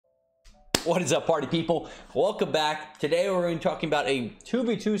What is up, party people? Welcome back. Today we're going to be talking about a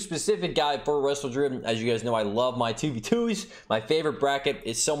 2v2 specific guide for Resto Druid. As you guys know, I love my 2v2s. My favorite bracket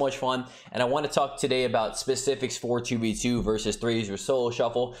is so much fun, and I want to talk today about specifics for 2v2 versus 3s or solo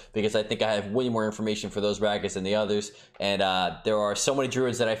shuffle, because I think I have way more information for those brackets than the others. And there are so many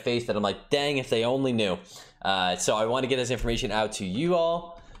druids that I face that I'm like, dang, if they only knew. So I want to get this information out to you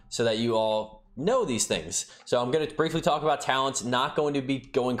all so that you all know these things. So I'm going to briefly talk about talents, not going to be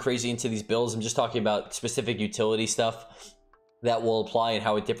going crazy into these builds. I'm just talking about specific utility stuff that will apply and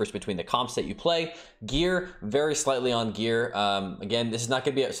how it differs between the comps that you play. Gear, very slightly on gear. Again, this is not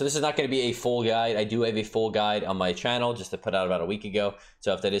going to be this is not going to be a full guide. I do have a full guide on my channel just to put out about a week ago.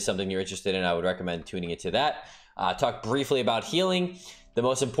 So if that is something you're interested in, I would recommend tuning into that. Talk briefly about healing. The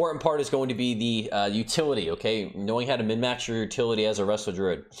most important part is going to be the utility, okay? Knowing how to min-max your utility as a Resto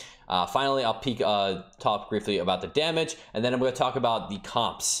Druid. Finally, I'll talk briefly about the damage, and then I'm going to talk about the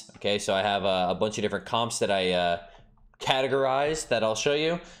comps, okay? So I have a bunch of different comps that I categorized that I'll show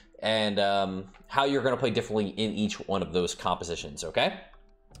you, and how you're going to play differently in each one of those compositions, okay?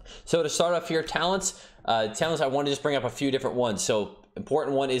 So to start off here, talents, I want to just bring up a few different ones. So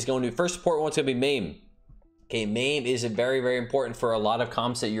important one is going to, first important one's going to be maim. Okay, maim is very, very important for a lot of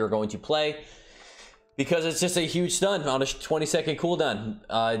comps that you're going to play because it's just a huge stun on a 20-second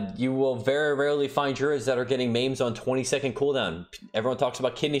cooldown. You will very rarely find druids that are getting maims on 20-second cooldown. Everyone talks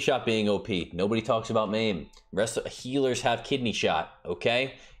about kidney shot being OP. Nobody talks about maim. Rest of healers have kidney shot,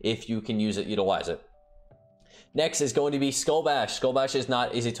 okay? If you can use it, utilize it. Next is going to be Skull Bash. Skull Bash is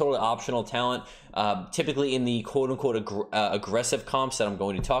a totally optional talent. Typically in the quote-unquote aggressive comps that I'm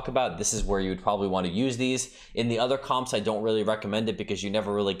going to talk about, this is where you would probably want to use these. In the other comps, I don't really recommend it because you're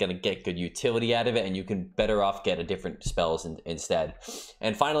never really going to get good utility out of it, and you can better off get a different spells instead.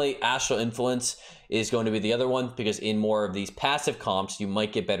 And finally, Astral Influence is going to be the other one, because in more of these passive comps, you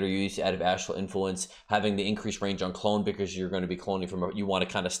might get better use out of Astral Influence, having the increased range on clone, because you're going to be cloning from, you want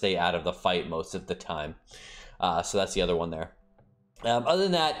to kind of stay out of the fight most of the time. So that's the other one there. Other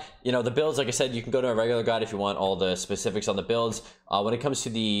than that, you know, the builds, like I said, you can go to a regular guide if you want all the specifics on the builds. When it comes to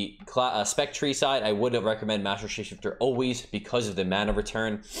the spec tree side, I would recommend Master Shapeshifter always because of the mana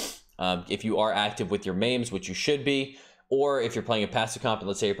return. If you are active with your maims, which you should be, or if you're playing a passive comp,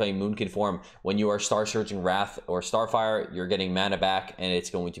 let's say you're playing Moon Conform, when you are Star Surging Wrath or Starfire, you're getting mana back, and it's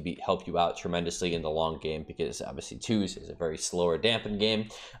going to help you out tremendously in the long game, because obviously 2s is a very slower dampened game.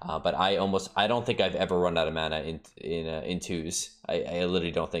 But I don't think I've ever run out of mana in 2s. I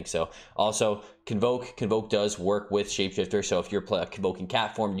literally don't think so. Also, Convoke does work with Shapeshifter, so if you're convoking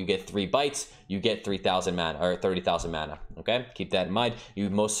cat form, you get 3 bites, you get 3,000 mana or 30,000 mana. Okay, keep that in mind. You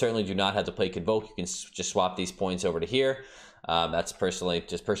most certainly do not have to play Convoke. You can just swap these points over to here. That's personal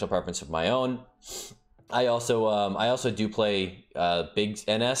preference of my own. I also do play big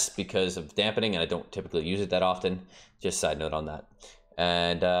NS because of dampening, and I don't typically use it that often. Just side note on that.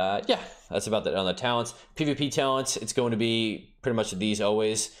 And yeah, that's about that on the talents. PvP talents, it's going to be pretty much these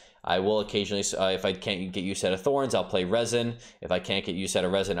always. I will occasionally, if I can't get use out of Thorns, I'll play Resin. If I can't get use out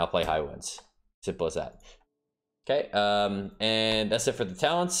of Resin, I'll play High Winds. Simple as that. Okay, and that's it for the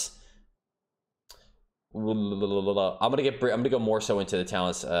talents. I'm gonna go more so into the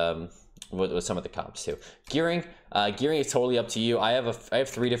talents with some of the comps too. Gearing is totally up to you. I have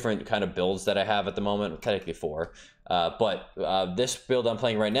 3 different kind of builds that I have at the moment, technically 4. But this build I'm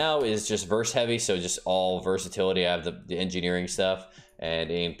playing right now is just verse heavy, so just all versatility. I have the engineering stuff,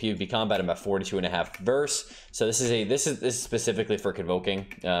 and in PvP combat I'm at 42.5 verse. So this is specifically for convoking.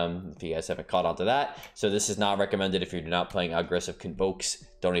 If you guys haven't caught on to that, so this is not recommended if you're not playing aggressive convokes.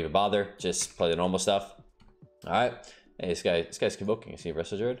 Don't even bother. Just play the normal stuff. All right. Hey, this guy's convoking. Is he a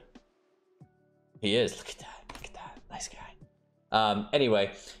Resto Druid? He is. Look at that. Nice guy.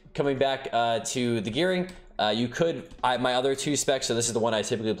 Anyway, coming back to the gearing. You could, my other 2 specs, so this is the one I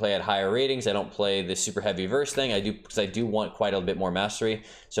typically play at higher ratings. I don't play the super heavy verse thing. I do, because I do want quite a bit more mastery.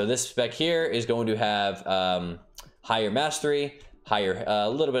 So this spec here is going to have higher mastery, a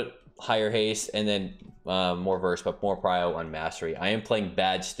little bit higher haste, and then more verse, but more prio on mastery. I am playing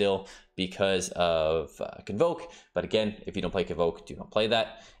bad still because of Convoke, but again, if you don't play Convoke, do not play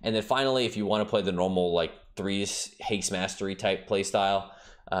that. And then finally, if you want to play the normal like 3s haste mastery type playstyle,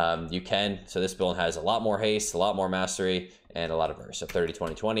 you can. So this build has a lot more haste, a lot more mastery, and a lot of verse. So 30,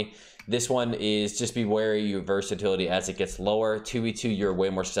 20, 20. This one is just be wary of versatility as it gets lower. 2v2, you're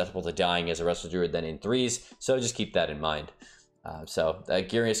way more susceptible to dying as a Resto Druid than in 3s. So just keep that in mind. So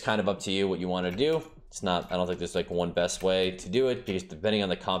gearing is kind of up to you what you want to do. It's not, I don't think there's like one best way to do it, because depending on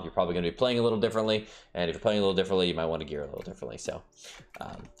the comp, you're probably going to be playing a little differently. And if you're playing a little differently, you might want to gear a little differently. So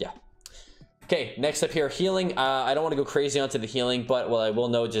yeah. Okay, next up here, healing. I don't want to go crazy onto the healing, but well, I will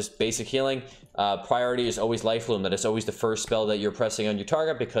know just basic healing. Priority is always Life Loom. That is always the first spell that you're pressing on your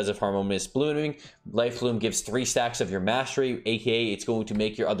target because of Harmonious Blooming. Life Loom gives 3 stacks of your mastery, aka it's going to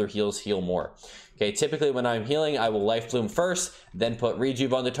make your other heals heal more. Okay, typically when I'm healing, I will Life Bloom first, then put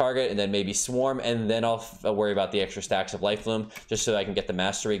Rejuve on the target, and then maybe Swarm, and then I'll worry about the extra stacks of Life Bloom, just so I can get the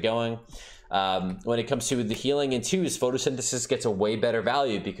mastery going. When it comes to the healing in 2s, photosynthesis gets a way better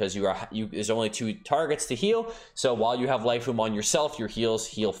value because there's only 2 targets to heal. So while you have Life Loom on yourself, your heals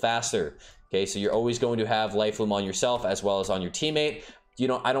heal faster. Okay, so you're always going to have Life Loom on yourself as well as on your teammate.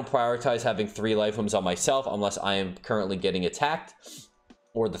 I don't prioritize having 3 Life Looms on myself unless I am currently getting attacked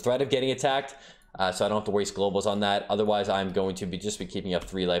or the threat of getting attacked. So I don't have to waste globals on that. Otherwise, I'm going to be keeping up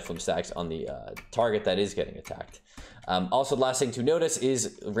 3 Life Loom stacks on the target that is getting attacked. Also, the last thing to notice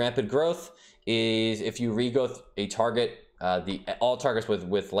is Rampant Growth. Is if you regrowth a target, all targets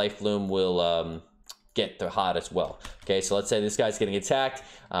with Life Loom will get the hot as well. Okay, so let's say this guy's getting attacked.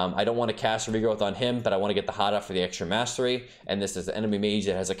 I don't want to cast a regrowth on him, but I want to get the hot up for the extra mastery. And this is the enemy mage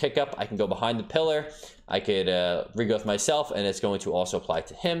that has a kick up. I can go behind the pillar. I could regrowth myself, and it's going to also apply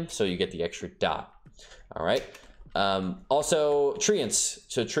to him, so you get the extra dot. All right. Also treants.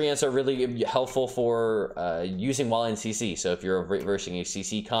 So treants are really helpful for using while in CC. So if you're reversing a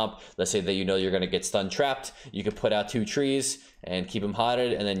CC comp, let's say that you're going to get stun trapped, you can put out 2 trees and keep them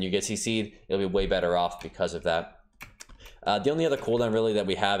hotted, and then you get CC'd. You'll be way better off because of that. The only other cooldown really that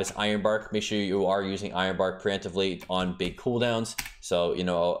we have is Iron Bark. Make sure you are using Iron Bark preemptively on big cooldowns. So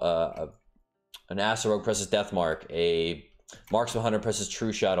an Acid Rogue presses Death Mark, a Marksman Hunter presses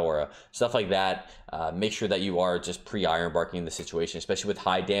True Shot Aura, stuff like that. Make sure that you are just pre-Iron Barking the situation, especially with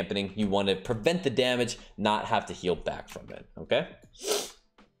high dampening. You want to prevent the damage, not have to heal back from it. Okay.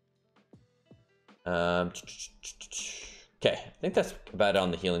 Okay, I think that's about it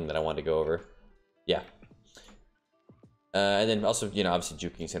on the healing that I wanted to go over. Yeah. And then also, obviously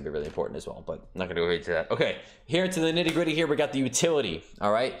juking is going to be really important as well, but I'm not going to go into that. Okay, here to the nitty gritty here, we got the utility.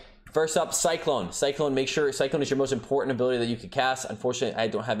 All right. First up, Cyclone. Cyclone, make sure Cyclone is your most important ability that you can cast. Unfortunately, I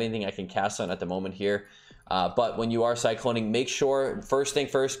don't have anything I can cast on at the moment here. But when you are cycloning, make sure, first thing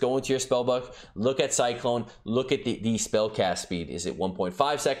first, go into your spellbook, look at Cyclone, look at the spell cast speed. Is it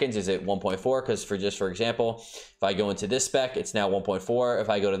 1.5 seconds? Is it 1.4? Because for example, if I go into this spec, it's now 1.4. If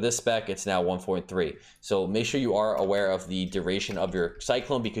I go to this spec, it's now 1.3. So make sure you are aware of the duration of your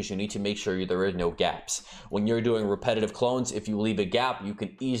Cyclone because you need to make sure there are no gaps. When you're doing repetitive clones, if you leave a gap, you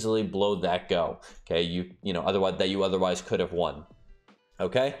can easily blow that go. Okay, otherwise could have won.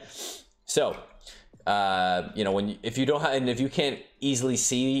 Okay, so if you don't have, and if you can't easily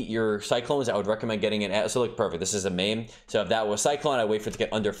see your cyclones, I would recommend getting an, so look, perfect, this is a main. So if that was cyclone, I'd wait for it to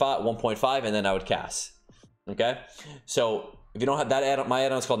get under 1.5 and then I would cast. Okay, so if you don't have that add-on, my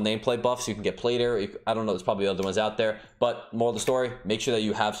add-on is called nameplate buff, so you can get plate air. I don't know, there's probably other ones out there, but moral of the story, make sure that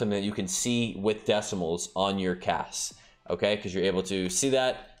you have something that you can see with decimals on your casts. Okay, because you're able to see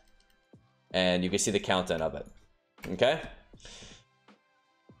that and you can see the countdown of it. Okay.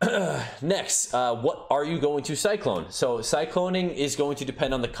 Next, what are you going to cyclone? So cycloning is going to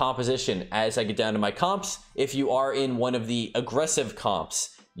depend on the composition. As I get down to my comps, if you are in one of the aggressive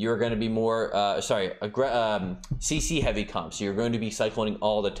comps, you're going to be more CC heavy comps. You're going to be cycloning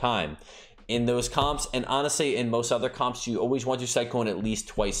all the time in those comps, and honestly in most other comps you always want to cyclone at least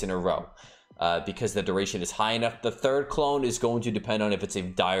twice in a row. Because the duration is high enough. The third clone is going to depend on if it's a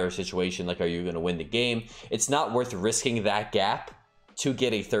dire situation, like are you going to win the game. It's not worth risking that gap to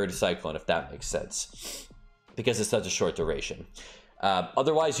get a third cyclone, if that makes sense, because it's such a short duration.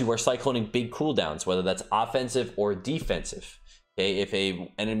 Otherwise, you are cycloning big cooldowns, whether that's offensive or defensive. Okay, if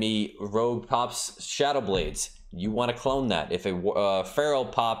a enemy rogue pops Shadow Blades, you want to clone that. If a feral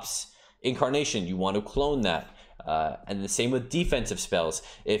pops Incarnation, you want to clone that. And the same with defensive spells.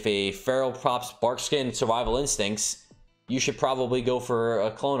 If a feral pops Barkskin Survival Instincts, you should probably go for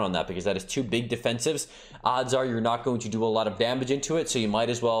a clone on that because that is 2 big defensives. Odds are you're not going to do a lot of damage into it, so you might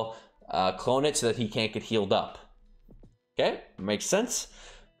as well clone it so that he can't get healed up. Okay, makes sense.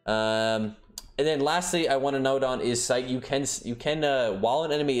 And then lastly, I want to note on is you can while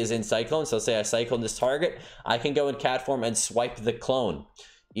an enemy is in Cyclone, so say I cyclone this target, I can go in cat form and swipe the clone.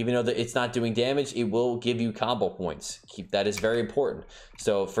 Even though it's not doing damage, it will give you combo points. That is very important.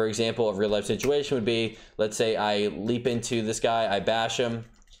 So, for example, a real-life situation would be, let's say I leap into this guy, I bash him.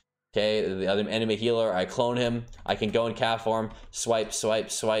 Okay, the other enemy healer, I clone him. I can go in cat form, swipe,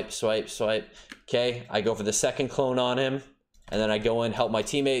 swipe, swipe, swipe, swipe. Okay, I go for the second clone on him, and then I go in, help my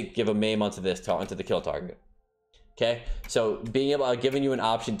teammate, give a maim onto the kill target. Okay, so being able, giving you an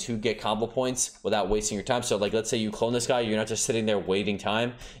option to get combo points without wasting your time. So like, let's say you clone this guy, you're not just sitting there waiting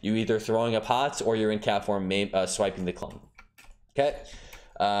time. You either throwing up pots or you're in cat form, swiping the clone. Okay,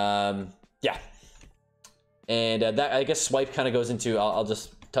 yeah, and that, I guess swipe kind of goes into, I'll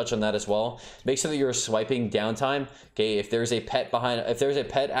just touch on that as well. Make sure that you're swiping downtime. Okay, if there's a pet behind, if there's a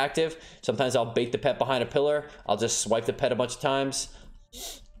pet active, sometimes I'll bait the pet behind a pillar. I'll just swipe the pet a bunch of times.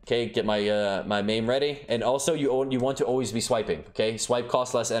 Okay, get my my main ready. And also you want to always be swiping. Okay, swipe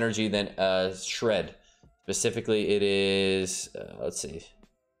costs less energy than shred. Specifically, it is let's see,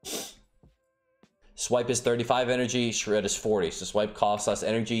 swipe is 35 energy, shred is 40. So swipe costs less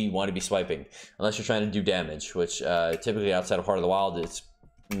energy. You want to be swiping unless you're trying to do damage, which typically outside of Heart of the Wild it's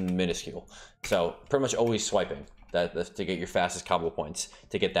minuscule. So pretty much always swiping that to get your fastest combo points,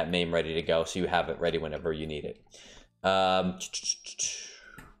 to get that main ready to go, so you have it ready whenever you need it.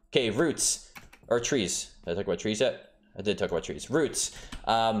 Okay, roots or trees. Did I talk about trees yet? I did talk about trees. Roots.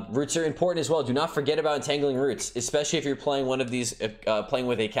 Roots are important as well. Do not forget about entangling roots, especially if you're playing one of these, playing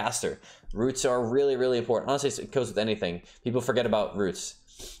with a caster. Roots are really, really important. Honestly, it goes with anything. People forget about roots.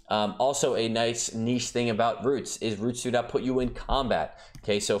 Also, a nice niche thing about roots is roots do not put you in combat.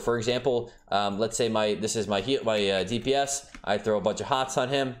 Okay, so for example, let's say this is my DPS. I throw a bunch of hots on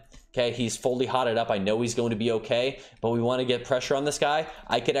him. Okay, he's fully hotted up. I know he's going to be okay, but we want to get pressure on this guy.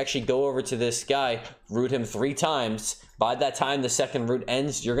 I could actually go over to this guy, root him 3 times. By that time the second root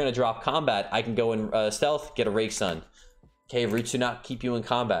ends, you're going to drop combat. I can go in stealth, get a rake stun. Okay, roots do not keep you in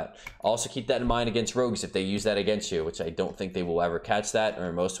combat. Also keep that in mind against rogues if they use that against you, which I don't think they will ever catch that,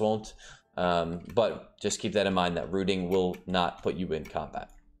 or most won't. But just keep that in mind, that rooting will not put you in combat.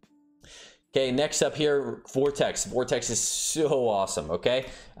 Okay, next up here, Vortex. Vortex is so awesome, okay?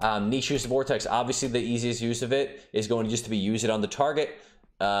 Niche use of Vortex. Obviously, the easiest use of it is going to just to be use it on the target.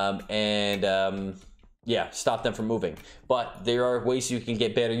 Yeah, stop them from moving. But there are ways you can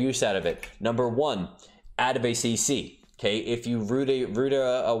get better use out of it. Number 1, out of a CC. Okay, if you root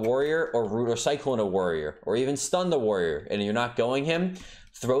a warrior, or root or cyclone a warrior, or even stun the warrior, and you're not going him,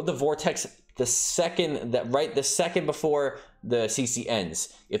 throw the Vortex the second before the CC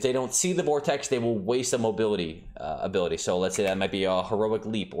ends. If they don't see the Vortex, they will waste a mobility ability. So let's say that might be a heroic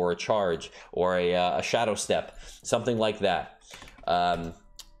leap, or a charge, or a shadow step, something like that.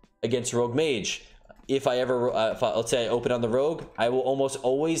 Against rogue mage, if let's say I open on the rogue, I will almost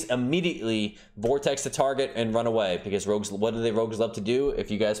always immediately Vortex the target and run away, because rogues, what do the rogues love to do? If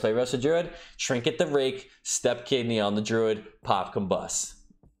you guys play Resto Druid, trinket the rake, step kidney on the druid, pop combust.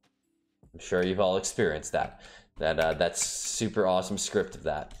 I'm sure you've all experienced that. That's super awesome script of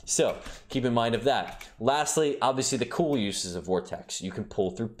that. So keep in mind of that. Lastly, obviously the cool uses of Vortex. You can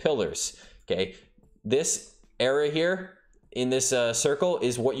pull through pillars. Okay, this area here in this circle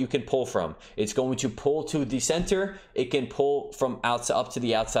is what you can pull from. It's going to pull to the center. It can pull from up to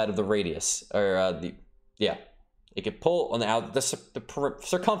the outside of the radius, or it can pull on the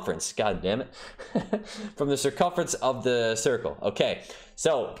circumference. God damn it, from the circumference of the circle. Okay,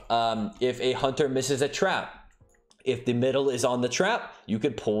 so if a hunter misses a trap, if the middle is on the trap, you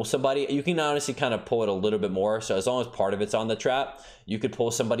could pull somebody. You can honestly kind of pull it a little bit more. So as long as part of it's on the trap, you could pull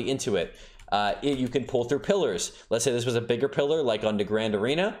somebody into it. You can pull through pillars. Let's say this was a bigger pillar, like on the Grand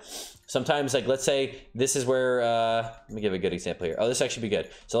Arena. Sometimes, like, let's say this is where, let me give a good example here. Oh, this actually be good.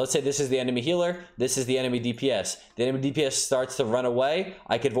 So let's say this is the enemy healer. This is the enemy DPS. The enemy DPS starts to run away.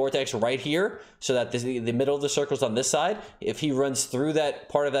 I could Vortex right here, so that the middle of the circle is on this side. If he runs through that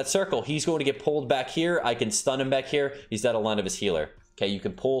part of that circle, he's going to get pulled back here. I can stun him back here. He's out of line of his healer. Okay, you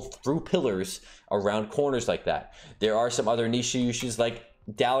can pull through pillars around corners like that. There are some other niche uses, like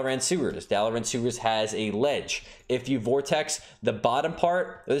Dalaran Sewers. Dalaran Sewers has a ledge. If you Vortex the bottom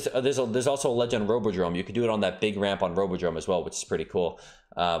part, there's also a ledge on Robodrome. You can do it on that big ramp on Robodrome as well, which is pretty cool.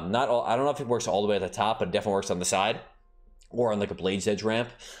 I don't know if it works all the way at the top, but it definitely works on the side or on like a Blade's Edge ramp.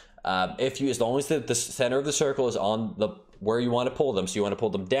 As long as the center of the circle is on where you want to pull them, so you want to pull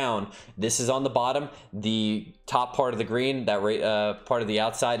them down, this is on the bottom. The top part of the green, that part of the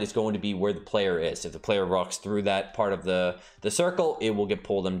outside, is going to be where the player is. If the player walks through that part of the circle, it will get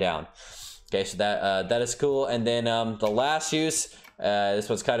pulled them down. Okay, so that is cool. And then the last use, this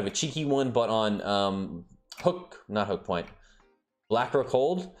one's kind of a cheeky one, but on Blackrock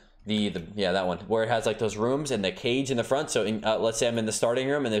Hold. That one, where it has like those rooms and the cage in the front. So let's say I'm in the starting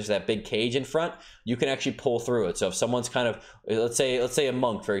room and there's that big cage in front, you can actually pull through it. So if someone's kind of, let's say a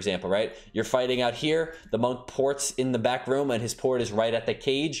monk, for example, right? You're fighting out here, the monk ports in the back room and his port is right at the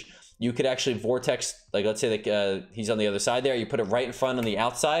cage. You could actually Vortex, like let's say he's on the other side there, you put it right in front on the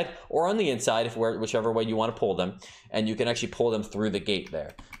outside or on the inside, whichever way you want to pull them, and you can actually pull them through the gate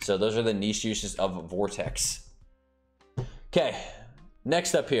there. So those are the niche uses of Vortex. Okay,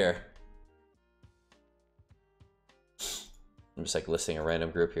 next up here. I'm just like listing a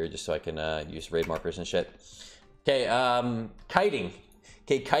random group here just so I can use raid markers and shit. Okay, kiting.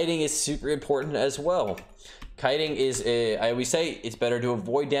 Okay, kiting is super important as well. Kiting is, I always say, it's better to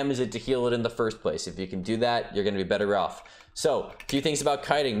avoid damage than to heal it in the first place. If you can do that, you're going to be better off. So, a few things about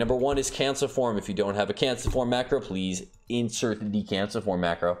kiting. Number one is cancel form. If you don't have a cancel form macro, please insert the cancel form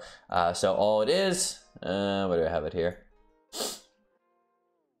macro. So all it is, what do I have it here?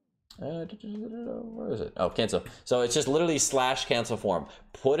 Where is it? Oh, cancel. So it's just literally slash cancel form.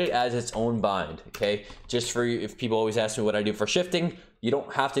 Put it as its own bind, okay? Just for you, if people always ask me what I do for shifting, you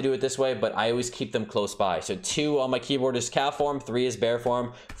don't have to do it this way, but I always keep them close by. So 2 on my keyboard is calf form, 3 is bear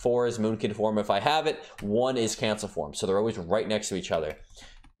form, 4 is moonkin form if I have it, 1 is cancel form. So they're always right next to each other,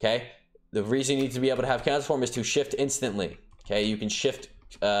 okay? The reason you need to be able to have cancel form is to shift instantly, okay? You can shift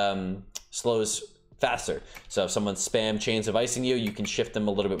slows faster. So if someone spam chains of icing you can shift them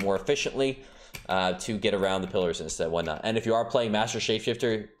a little bit more efficiently to get around the pillars and whatnot. And if you are playing Master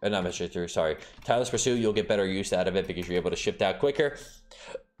Shapeshifter, not Master Shapeshifter, sorry, Tireless Pursuit, you'll get better use out of it because you're able to shift out quicker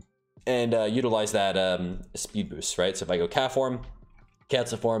and utilize that speed boost, right? So if I go calf form,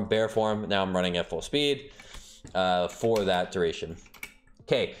 cancel form, bear form, now I'm running at full speed for that duration.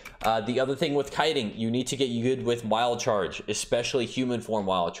 Okay, the other thing with kiting, you need to get good with wild charge, especially human form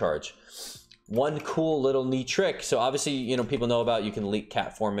wild charge. One cool little neat trick. So obviously, you know, people know about you can leap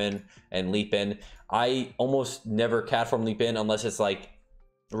cat form in and leap in. I almost never cat form leap in unless it's like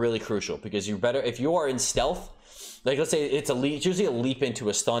really crucial, because you're better if you are in stealth. Like let's say it's usually a leap into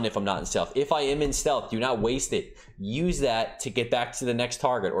a stun if I'm not in stealth. If I am in stealth, do not waste it. Use that to get back to the next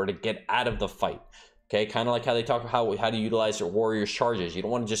target or to get out of the fight. Okay, kind of like how they talk about how to utilize your warrior's charges. You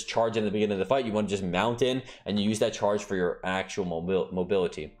don't want to just charge in the beginning of the fight. You want to just mount in and you use that charge for your actual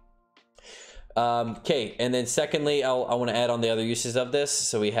mobility. Okay, and then secondly, I want to add on the other uses of this.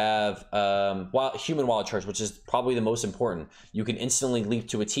 So we have human wild charge, which is probably the most important. You can instantly leap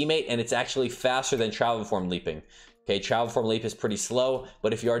to a teammate, and it's actually faster than travel form leaping. Okay, travel form leap is pretty slow,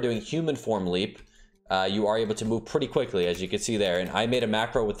 but if you are doing human form leap, you are able to move pretty quickly, as you can see there. And I made a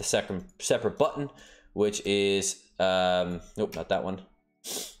macro with the separate button, which is nope, not that one.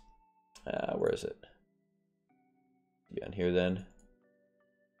 Where is it? Be on here then.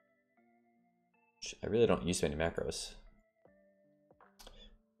 I really don't use many macros.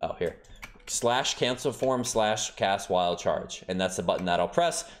 Oh, here. Slash cancel form slash cast wild charge. And that's the button that I'll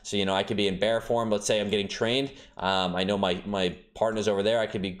press. So, you know, I could be in bear form. Let's say I'm getting trained. I know my partner's over there. I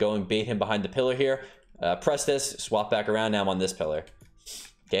could be going bait him behind the pillar here. Press this, swap back around. Now I'm on this pillar.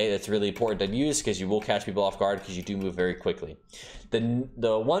 Okay, that's really important to use because you will catch people off guard because you do move very quickly.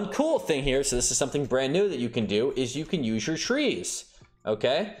 The one cool thing here, so this is something brand new that you can do, is you can use your trees.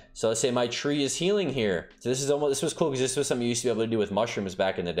 Okay, so let's say my tree is healing here. So this was cool because this was something you used to be able to do with mushrooms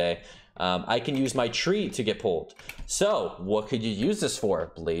back in the day. I can use my tree to get pulled. So what could you use this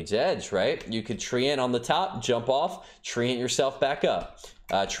for? Blade's Edge, right? You could tree ant on the top, jump off, tree ant yourself back up,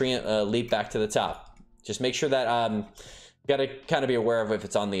 tree ant leap back to the top. Just make sure that gotta kind of be aware of if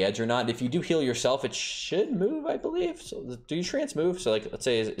it's on the edge or not. If you do heal yourself, it should move, I believe. So do your tree ants move? So like, let's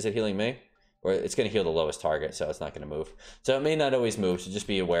say, is it healing me? Or it's going to heal the lowest target, so it's not going to move. So it may not always move, so just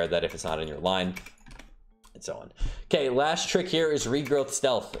be aware that if it's not in your line, and so on. Okay, last trick here is regrowth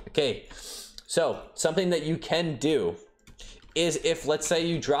stealth. Okay, so something that you can do is if, let's say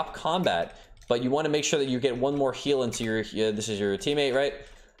you drop combat, but you want to make sure that you get one more heal into your, this is your teammate, right?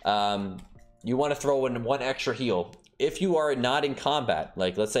 You want to throw in one extra heal. If you are not in combat,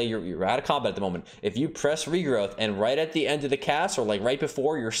 like let's say you're out of combat at the moment, if you press regrowth and right at the end of the cast or like right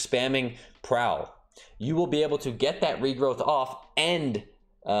before you're spamming prowl, you will be able to get that regrowth off and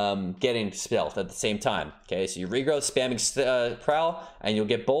getting stealth at the same time. Okay, so you regrowth spamming prowl and you'll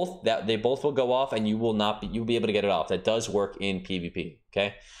get both. That they both will go off and you'll be able to get it off. That does work in PvP.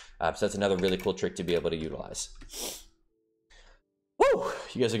 Okay, so that's another really cool trick to be able to utilize. Woo!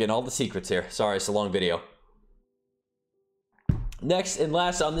 You guys are getting all the secrets here. Sorry, it's a long video. Next and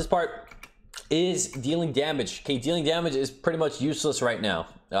last on this part is dealing damage. Okay, dealing damage is pretty much useless right now.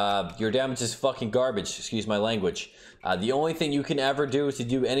 Your damage is fucking garbage, excuse my language. The only thing you can ever do to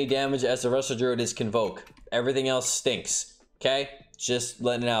do any damage as a Resto Druid is Convoke. Everything else stinks, okay? Just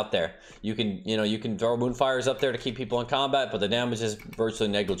letting it out there. You can, you can throw Moonfires up there to keep people in combat, but the damage is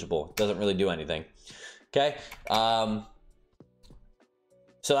virtually negligible. It doesn't really do anything, okay?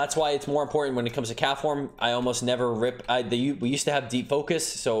 So that's why it's more important when it comes to calf form. I almost never rip. We used to have deep focus,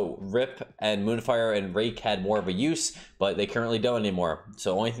 so rip and Moonfire and rake had more of a use, but they currently don't anymore.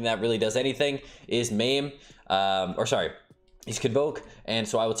 So the only thing that really does anything is maim, is Convoke, and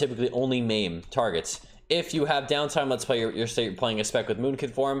so I will typically only maim targets. if you have downtime, let's play you're playing a spec with Moon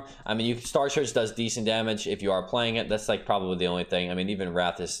Conform. I mean, Star Search does decent damage if you are playing it. That's like probably the only thing. I mean, even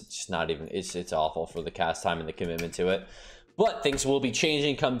Wrath is just not even, it's awful for the cast time and the commitment to it. But things will be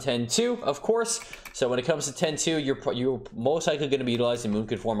changing come 10.2, of course. So when it comes to 10.2, you're most likely going to be utilizing Moon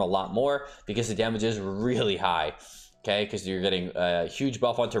Conform a lot more because the damage is really high. Okay, because you're getting a huge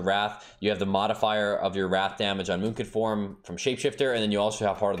buff onto Wrath. You have the modifier of your Wrath damage on Moon Conform from Shapeshifter, and then you also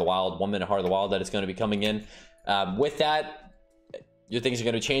have Heart of the Wild, 1 minute Heart of the Wild that is going to be coming in. With that, your things are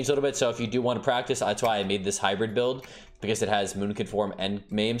going to change a little bit. So if you do want to practice, that's why I made this hybrid build, because it has Moon Conform and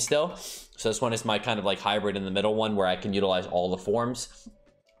Maim still. So this one is my kind of like hybrid in the middle one, where I can utilize all the forms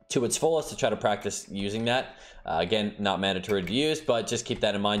to its fullest to try to practice using that. Again, not mandatory to use, but just keep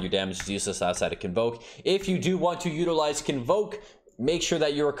that in mind. Your damage is useless outside of Convoke. If you do want to utilize Convoke, make sure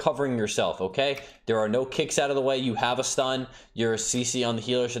that you're covering yourself, okay? There are no kicks out of the way. You have a stun. You're a CC on the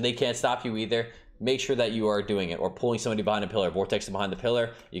healer, so they can't stop you either. Make sure that you are doing it, or pulling somebody behind a pillar, vortex them behind the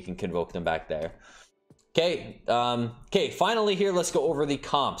pillar. You can Convoke them back there. Okay, finally here, let's go over the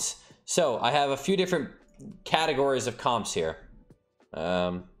comps. So I have a few different categories of comps here.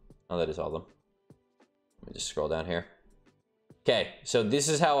 Oh, that is all of them. Let me just scroll down here. Okay, so this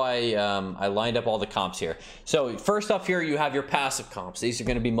is how I lined up all the comps here. So first up here, you have your passive comps. These are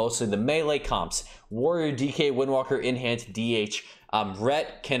going to be mostly the melee comps. Warrior, DK, Windwalker, Enhance, DH.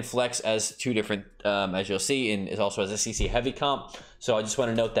 Ret can flex as two different, as you'll see, and is also as a CC heavy comp. So I just want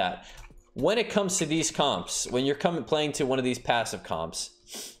to note that. When it comes to these comps, when you're playing to one of these passive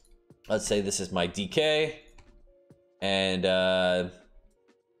comps, let's say this is my DK, and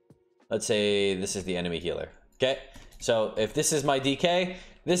let's say this is the enemy healer. Okay, so if this is my DK,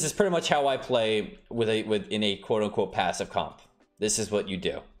 this is pretty much how I play in a quote-unquote passive comp. This is what you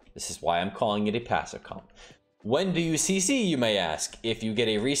do. This is why I'm calling it a passive comp. When do you CC, you may ask? If you get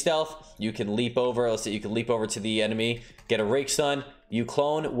a re-stealth, you can leap over. Let's say you can leap over to the enemy, get a rake stun, you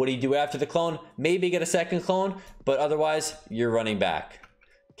clone. What do you do after the clone? Maybe get a second clone, but otherwise you're running back.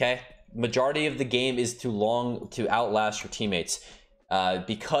 Okay, majority of the game is too long to outlast your teammates.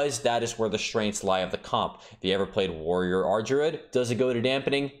 Because that is where the strengths lie of the comp. If you ever played Warrior or Druid, does it go to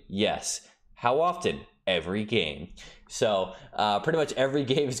dampening? Yes. How often? Every game. So pretty much every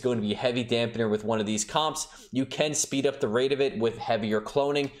game is going to be a heavy dampener with one of these comps. You can speed up the rate of it with heavier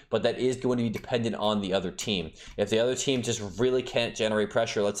cloning, but that is going to be dependent on the other team. If the other team just really can't generate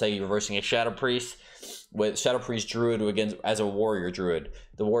pressure, let's say you're reversing a Shadow Priest with Shadow Priest Druid against as a Warrior Druid,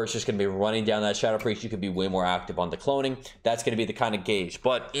 the Warrior's just going to be running down that Shadow Priest. You could be way more active on the cloning. That's going to be the kind of gauge.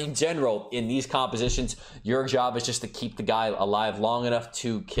 But in general, in these compositions, your job is just to keep the guy alive long enough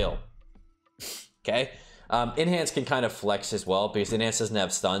to kill. Okay. Enhance can kind of flex as well, because Enhance doesn't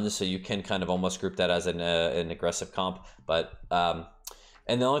have stuns, so you can kind of almost group that as an aggressive comp. But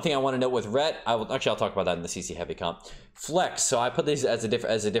and the only thing I want to note with Ret, I'll talk about that in the CC heavy comp. Flex. So I put these as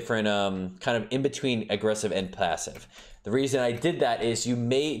a different kind of in between aggressive and passive. The reason I did that is you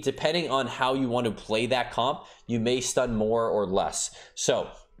may, depending on how you want to play that comp, you may stun more or less. So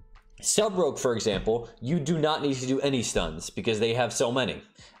Sub-Rogue, for example, you do not need to do any stuns because they have so many.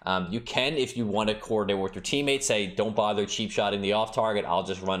 You can, if you want to coordinate with your teammates, say, don't bother cheap shotting the off target, I'll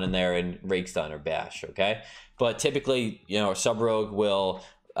just run in there and rake stun or bash, okay? But typically, you know, Sub-Rogue will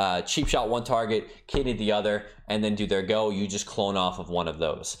cheap shot one target, kidney the other, and then do their go. You just clone off of one of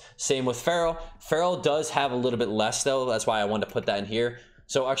those. Same with Feral. Feral does have a little bit less, though. That's why I wanted to put that in here.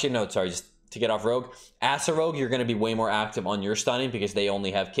 So actually, no, sorry, just to get off Rogue. Asa Rogue, you're going to be way more active on your stunning because they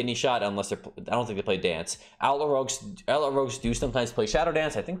only have kidney shot unless they're, I don't think they play dance. Outlaw Rogues do sometimes play Shadow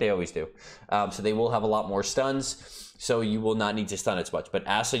Dance. I think they always do. So they will have a lot more stuns. So you will not need to stun as much. But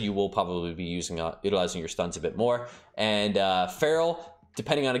Asa, you will probably be utilizing your stuns a bit more. And Feral,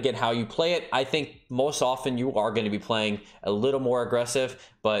 depending on, again, how you play it, I think most often you are going to be playing a little more aggressive.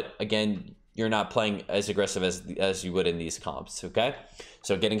 But again, you're not playing as aggressive as you would in these comps, okay?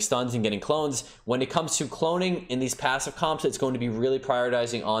 So getting stuns and getting clones. When it comes to cloning in these passive comps, it's going to be really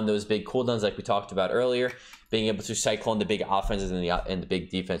prioritizing on those big cooldowns like we talked about earlier, being able to cyclone the big offenses and the big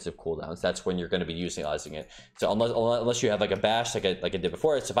defensive cooldowns. That's when you're going to be utilizing it. So unless you have like a bash like I did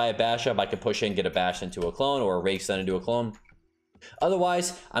before, so if I have bash up, I can push in, get a bash into a clone, or a rake stun into a clone.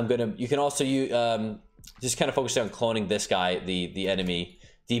 Otherwise, you can also just kind of focus on cloning this guy, the enemy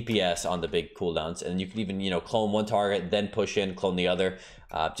DPS on the big cooldowns, and you can even, you know, clone one target, then push in, clone the other.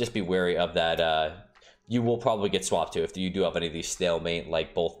 Just be wary of that. You will probably get swapped to if you do have any of these stalemate,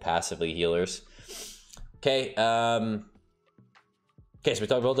 like both passively healers. Okay. Okay, so we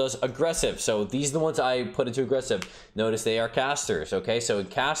talked about those aggressive. So these are the ones I put into aggressive. Notice they are casters. Okay, so in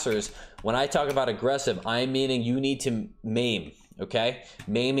casters, when I talk about aggressive, I'm meaning you need to maim. okay?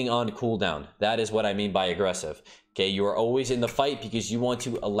 Maiming on cooldown. That is what I mean by aggressive. Okay, you are always in the fight because you want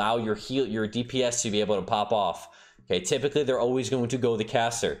to allow your DPS to be able to pop off. Okay, typically they're always going to go the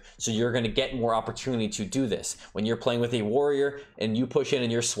caster, so you're going to get more opportunity to do this. When you're playing with a warrior and you push in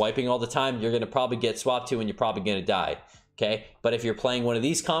and you're swiping all the time, you're going to probably get swapped to and you're probably going to die. Okay, but if you're playing one of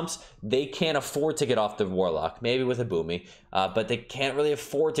these comps, they can't afford to get off the Warlock, maybe with a Boomy, but they can't really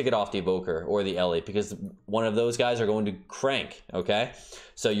afford to get off the Evoker or the Ellie because one of those guys are going to crank, okay?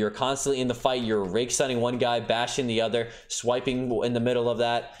 So you're constantly in the fight, you're rake stunning one guy, bashing the other, swiping in the middle of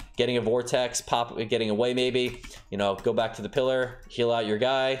that, getting a Vortex, getting away maybe, you know, go back to the pillar, heal out your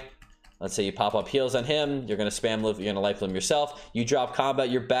guy. Let's say you pop up heals on him. You're going to spam live. You're going to life limb yourself. You drop combat.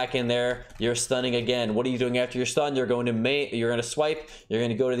 You're back in there. You're stunning again. What are you doing after you're stunned? You're going to You're going to swipe. You're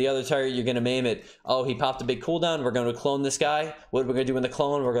going to go to the other target. You're going to maim it. Oh, he popped a big cooldown. We're going to clone this guy. What are we going to do in the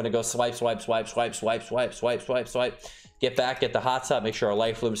clone? We're going to go swipe, swipe, swipe, swipe, swipe, swipe, swipe, swipe, swipe. Get back. Get the hot shot. Make sure our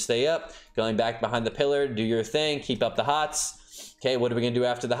life limbs stay up. Going back behind the pillar. Do your thing. Keep up the hots. Okay, what are we going to do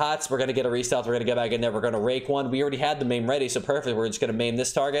after the hots? We're going to get a restealth. We're going to get back in there. We're going to rake one. We already had the maim ready, so perfect. We're just going to maim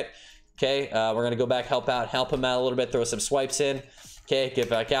this target. Okay, we're going to go back, help him out a little bit, throw some swipes in. Okay, get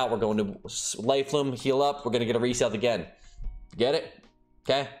back out. We're going to life limb, heal up. We're going to get a reset again. Get it?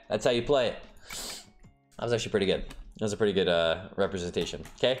 Okay, that's how you play it. That was actually pretty good. That was a pretty good representation.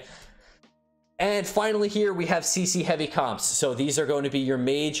 Okay. And finally here we have CC heavy comps. So these are going to be your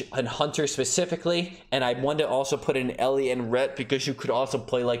mage and hunter specifically. And I wanted to also put in Ellie and Ret because you could also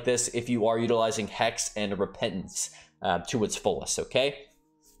play like this if you are utilizing Hex and Repentance to its fullest, okay?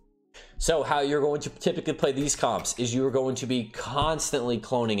 So how you're going to typically play these comps is you're going to be constantly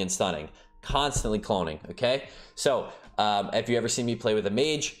cloning and stunning. Constantly cloning, okay? So if you ever seen me play with a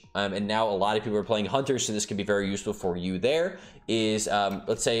mage, and now a lot of people are playing hunters, so this could be very useful for you there, is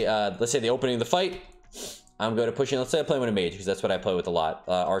let's say the opening of the fight, I'm going to push in, let's say I'm playing with a mage, because that's what I play with a lot,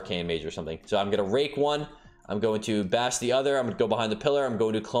 arcane mage or something. So I'm going to rake one, I'm going to bash the other, I'm going to go behind the pillar, I'm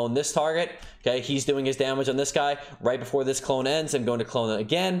going to clone this target, okay? He's doing his damage on this guy. Right before this clone ends, I'm going to clone it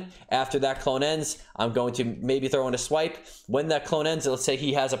again. After that clone ends, I'm going to maybe throw in a swipe. When that clone ends, let's say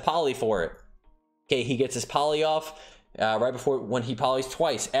he has a poly for it. Okay, he gets his poly off right before when he polys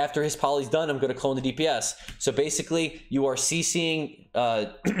twice. After his poly's done, I'm going to clone the DPS. So basically, you are CCing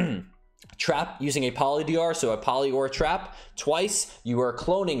trap using a poly DR, so a poly or a trap twice. You are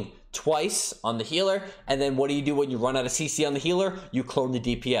cloning twice on the healer, and then what do you do when you run out of CC on the healer? You clone the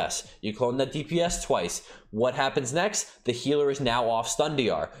DPS. You clone the DPS twice. What happens next? The healer is now off stun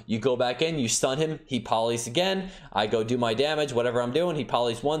DR. You go back in, you stun him, he polys again. I go do my damage, whatever I'm doing, he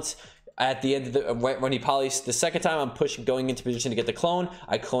polys once. At the end of the, when he polys the second time, I'm going into position to get the clone.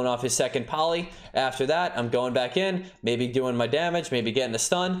 I clone off his second poly. After that, I'm going back in, maybe doing my damage, maybe getting a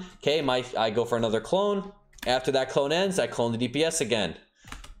stun. Okay, I go for another clone. After that clone ends, I clone the DPS again.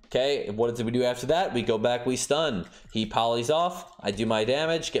 Okay, what did we do after that? We go back, we stun. He polys off, I do my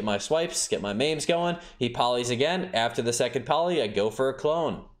damage, get my swipes, get my maims going. He polys again. After the second poly, I go for a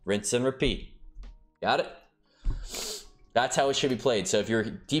clone. Rinse and repeat. Got it? That's how it should be played. So if your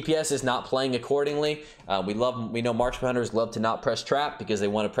DPS is not playing accordingly, we know marksman hunters love to not press trap because they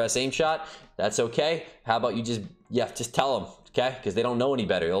want to press aim shot. That's okay. How about you just tell them, okay? Because they don't know any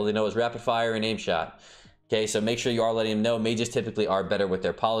better. All they know is rapid fire and aim shot. Okay, so make sure you are letting them know. Mages typically are better with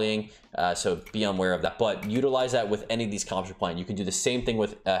their polying, so be aware of that. But utilize that with any of these comps you're playing. You can do the same thing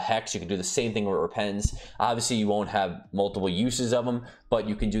with Hex. You can do the same thing with Repentance. Obviously, you won't have multiple uses of them, but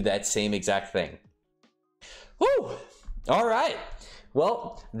you can do that same exact thing. Woo! All right.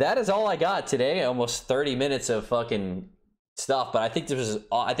 Well, that is all I got today. Almost 30 minutes of fucking stuff, but I think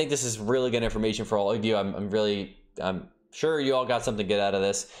this is really good information for all of you. I'm sure you all got something good out of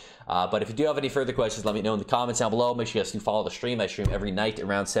this. But if you do have any further questions, let me know in the comments down below. Make sure you guys do follow the stream. I stream every night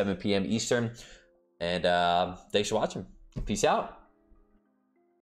around 7 p.m. Eastern. And thanks for watching. Peace out.